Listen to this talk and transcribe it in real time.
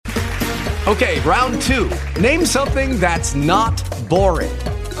Okay, round two. Name something that's not boring.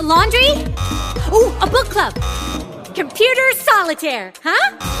 A laundry? Ooh, a book club. Computer solitaire,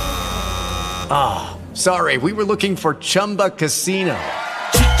 huh? Ah, sorry, we were looking for Chumba Casino.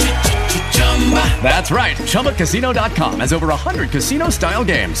 That's right, ChumbaCasino.com has over 100 casino-style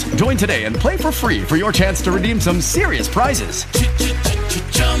games. Join today and play for free for your chance to redeem some serious prizes.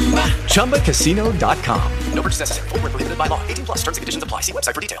 ChumbaCasino.com. No purchase necessary. Void where prohibited by law. 18 plus terms and conditions apply. See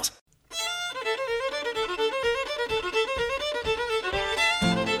website for details.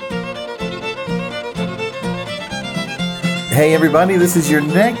 Hey everybody, this is your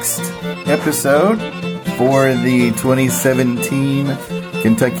next episode for the 2017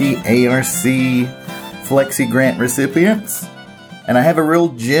 Kentucky ARC Flexi Grant recipients. And I have a real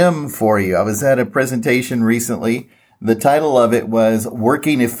gem for you. I was at a presentation recently. The title of it was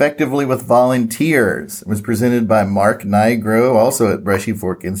Working Effectively with Volunteers. It was presented by Mark Nigro, also at Brushy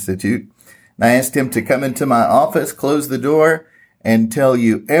Fork Institute. And I asked him to come into my office, close the door, and tell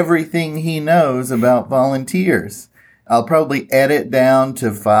you everything he knows about volunteers. I'll probably edit down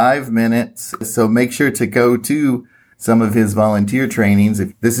to 5 minutes, so make sure to go to some of his volunteer trainings.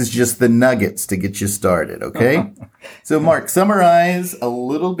 This is just the nuggets to get you started, okay? So, Mark, summarize a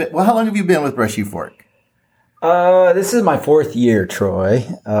little bit. Well, how long have you been with Brushy Fork? This is my 4th year, Troy.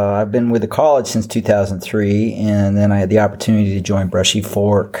 I've been with the college since 2003, and then I had the opportunity to join Brushy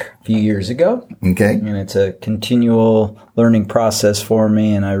Fork a few years ago. Okay. And it's a continual learning process for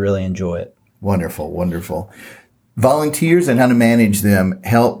me, and I really enjoy it. Wonderful, wonderful. Volunteers and how to manage them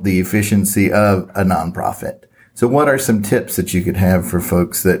help the efficiency of a nonprofit. So what are some tips that you could have for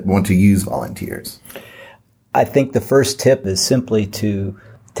folks that want to use volunteers? I think the first tip is simply to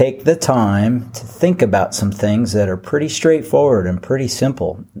take the time to think about some things that are pretty straightforward and pretty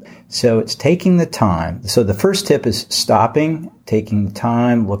simple. So it's taking the time. So the first tip is stopping, taking the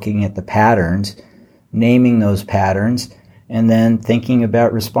time, looking at the patterns, naming those patterns, and then thinking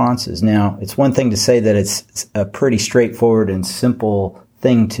about responses. Now, it's one thing to say that it's a pretty straightforward and simple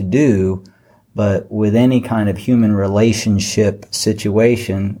thing to do, but with any kind of human relationship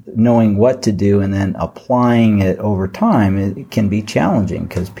situation, knowing what to do and then applying it over time, it can be challenging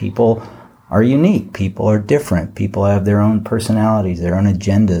because people are unique. People are different. People have their own personalities, their own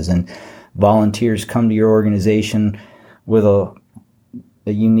agendas, and volunteers come to your organization with a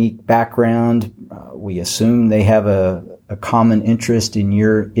unique background. We assume they have a common interest in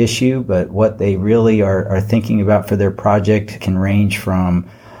your issue, but what they really are thinking about for their project can range from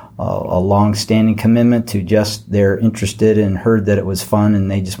a long-standing commitment to just they're interested and heard that it was fun and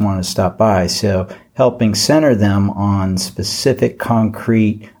they just want to stop by. So helping center them on specific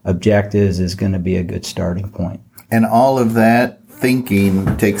concrete objectives is going to be a good starting point. And all of that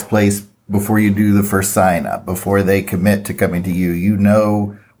thinking takes place before you do the first sign-up, before they commit to coming to you. You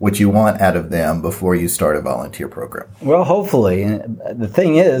know what you want out of them before you start a volunteer program. Well, hopefully. And the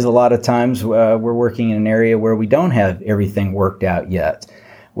thing is, a lot of times we're working in an area where we don't have everything worked out yet.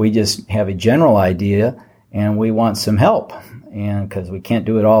 We just have a general idea and we want some help. And because we can't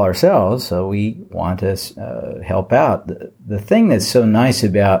do it all ourselves, so we want to help out. The thing that's so nice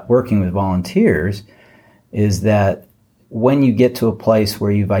about working with volunteers is that when you get to a place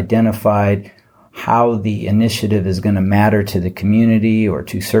where you've identified how the initiative is going to matter to the community or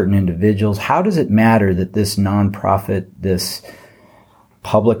to certain individuals, how does it matter that this nonprofit, this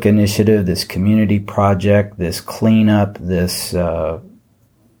public initiative, this community project, this cleanup, this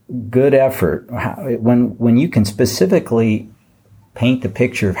good effort, when you can specifically paint the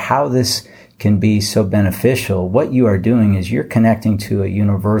picture of how this can be so beneficial, what you are doing is you're connecting to a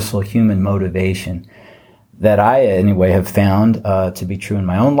universal human motivation that I, anyway, have found to be true in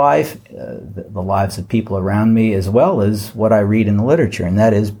my own life, the lives of people around me, as well as what I read in the literature, and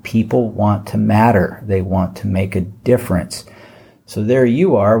that is people want to matter. They want to make a difference. So there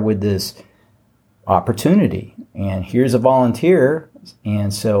you are with this opportunity, and here's a volunteer,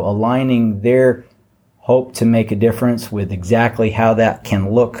 and so aligning their hope to make a difference with exactly how that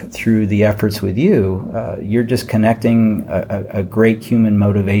can look through the efforts with you, you're just connecting a great human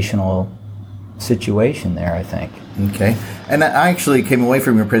motivational situation there, I think. Okay. And I actually came away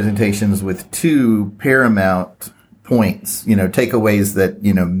from your presentations with 2 paramount points, takeaways that,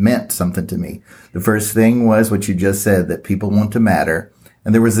 meant something to me. The first thing was what you just said, that people want to matter.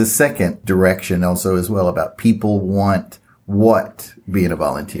 And there was a second direction also as well about people want what being a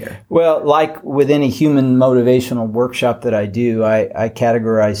volunteer? Well, like with any human motivational workshop that I do, I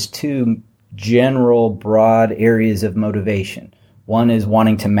categorize 2 general, broad areas of motivation. One is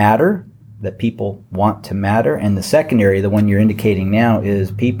wanting to matter, that people want to matter. And the second area, the one you're indicating now,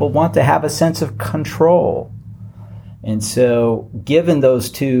 is people want to have a sense of control. And so given those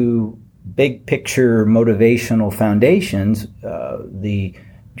 2 big picture motivational foundations, the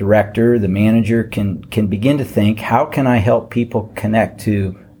director, the manager can begin to think, how can I help people connect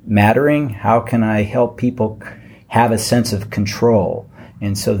to mattering? How can I help people have a sense of control?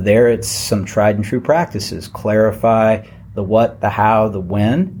 And so there it's some tried and true practices. Clarify the what, the how, the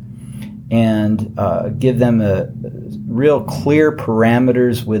when, and give them a real clear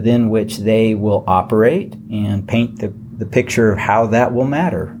parameters within which they will operate and paint the picture of how that will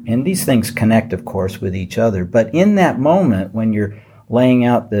matter. And these things connect, of course, with each other. But in that moment, when you're laying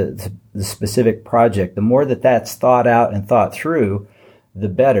out the specific project, the more that's thought out and thought through, the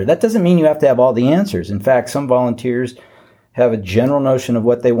better. That doesn't mean you have to have all the answers. In fact, some volunteers have a general notion of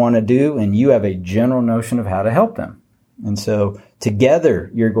what they want to do, and you have a general notion of how to help them. And so together,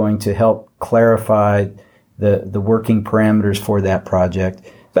 you're going to help clarify the working parameters for that project,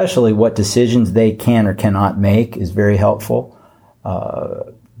 especially what decisions they can or cannot make is very helpful.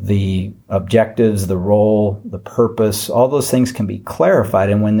 The objectives, the role, the purpose, all those things can be clarified.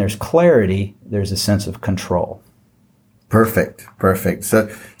 And when there's clarity, there's a sense of control. Perfect.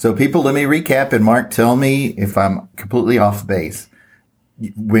 So people, let me recap. And Mark, tell me if I'm completely off base.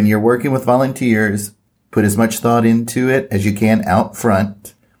 When you're working with volunteers, put as much thought into it as you can out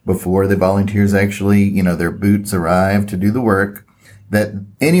front before the volunteers actually, their boots arrive to do the work. That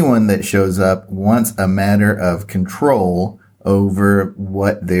anyone that shows up wants a matter of control over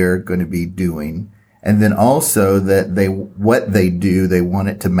what they're going to be doing. And then also that what they do, they want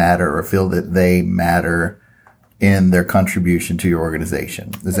it to matter or feel that they matter in their contribution to your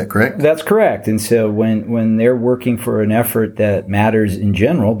organization. Is that correct? That's correct. And so when they're working for an effort that matters in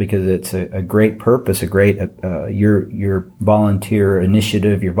general, because it's a great purpose, a great, your volunteer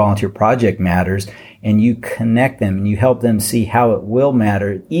initiative, your volunteer project matters, and you connect them and you help them see how it will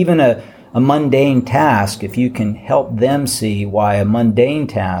matter, even a mundane task, if you can help them see why a mundane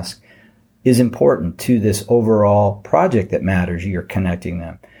task is important to this overall project that matters, you're connecting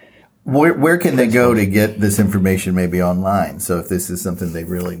them. Where can they go to get this information maybe online? So if this is something they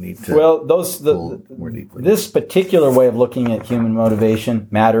really need to pull more deeply. This particular way of looking at human motivation,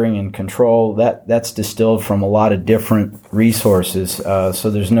 mattering, and control, that's distilled from a lot of different resources.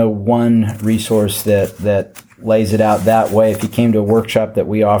 So there's no one resource that lays it out that way. If you came to a workshop that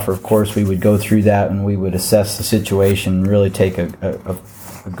we offer, of course, we would go through that and we would assess the situation and really take a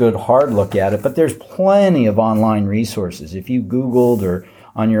good hard look at it. But there's plenty of online resources. If you Googled or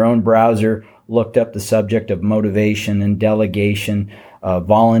on your own browser looked up the subject of motivation and delegation,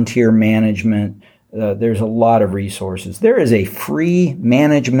 volunteer management, there's a lot of resources. There is a free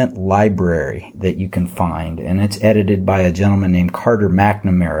management library that you can find, and it's edited by a gentleman named Carter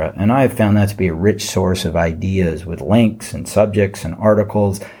McNamara. And I have found that to be a rich source of ideas with links and subjects and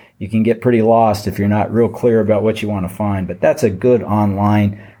articles. You can get pretty lost if you're not real clear about what you want to find, but that's a good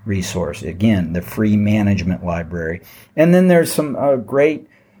online resource. Again, the free management library. And then there's some great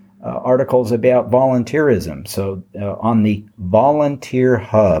articles about volunteerism. So on the Volunteer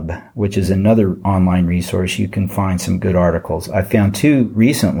Hub, which is another online resource, you can find some good articles. I found two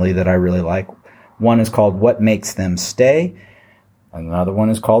recently that I really like. One is called What Makes Them Stay. Another one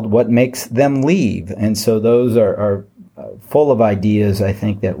is called What Makes Them Leave. And so those are full of ideas, I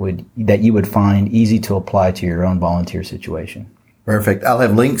think, that you would find easy to apply to your own volunteer situation. Perfect. I'll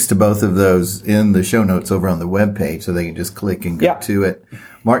have links to both of those in the show notes over on the webpage so they can just click and go to it.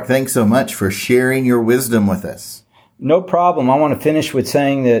 Mark, thanks so much for sharing your wisdom with us. No problem. I want to finish with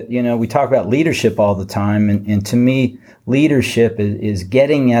saying that, we talk about leadership all the time. And to me, leadership is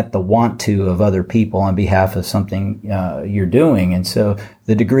getting at the want to of other people on behalf of something you're doing. And so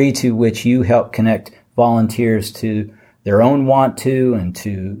the degree to which you help connect volunteers to their own want to and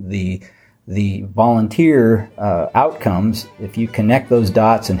to the volunteer outcomes, if you connect those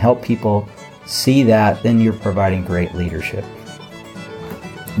dots and help people see that, then you're providing great leadership.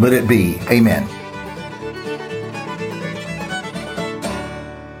 Let it be. Amen.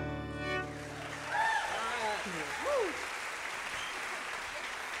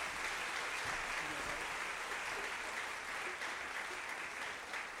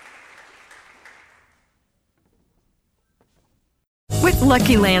 With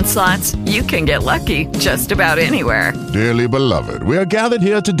Lucky Land Slots, you can get lucky just about anywhere. Dearly beloved, we are gathered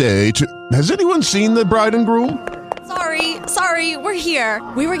here today to... Has anyone seen the bride and groom? Sorry, we're here.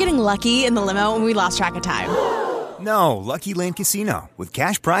 We were getting lucky in the limo and we lost track of time. No, Lucky Land Casino, with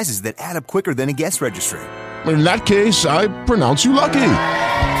cash prizes that add up quicker than a guest registry. In that case, I pronounce you lucky.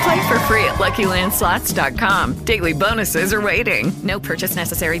 Play for free at LuckyLandSlots.com. Daily bonuses are waiting. No purchase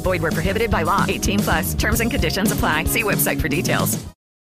necessary. Void where prohibited by law. 18+. Terms and conditions apply. See website for details.